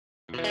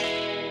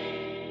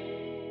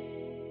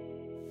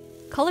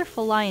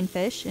Colorful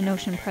lionfish, an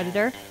ocean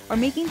predator, are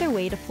making their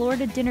way to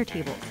Florida dinner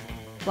tables.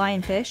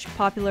 Lionfish,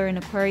 popular in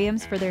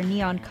aquariums for their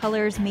neon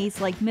colors,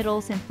 maze-like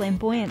middles, and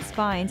flamboyant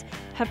spines,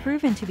 have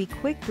proven to be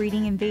quick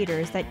breeding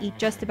invaders that eat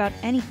just about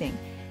anything,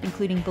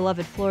 including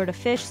beloved Florida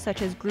fish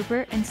such as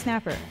grouper and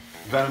snapper.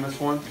 Venomous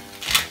one.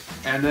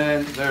 And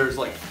then there's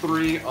like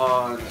 3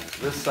 on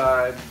this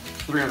side,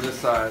 3 on this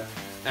side,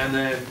 and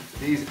then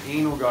these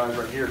anal guys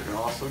right here can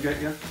also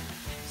get you.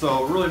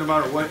 So really, no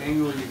matter what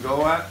angle you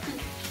go at,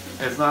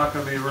 it's not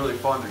going to be really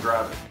fun to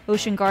grab it.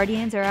 Ocean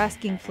guardians are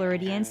asking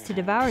Floridians to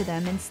devour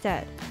them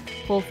instead.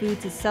 Whole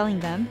Foods is selling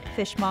them,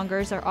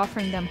 fishmongers are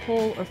offering them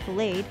whole or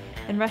filleted,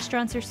 and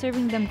restaurants are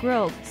serving them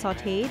grilled,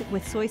 sautéed,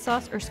 with soy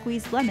sauce or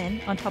squeezed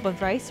lemon on top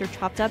of rice or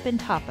chopped up in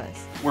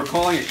tapas. We're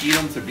calling it eat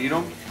 'em to beat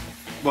 'em,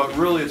 but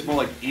really it's more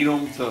like eat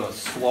 'em to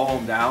slow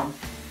them down,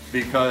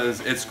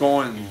 because it's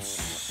going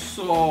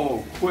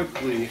so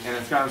quickly and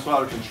it's gotten so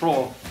out of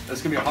control.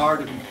 It's going to be hard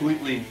to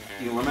completely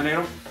eliminate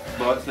them,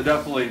 but to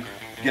definitely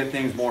get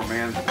things more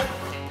manageable.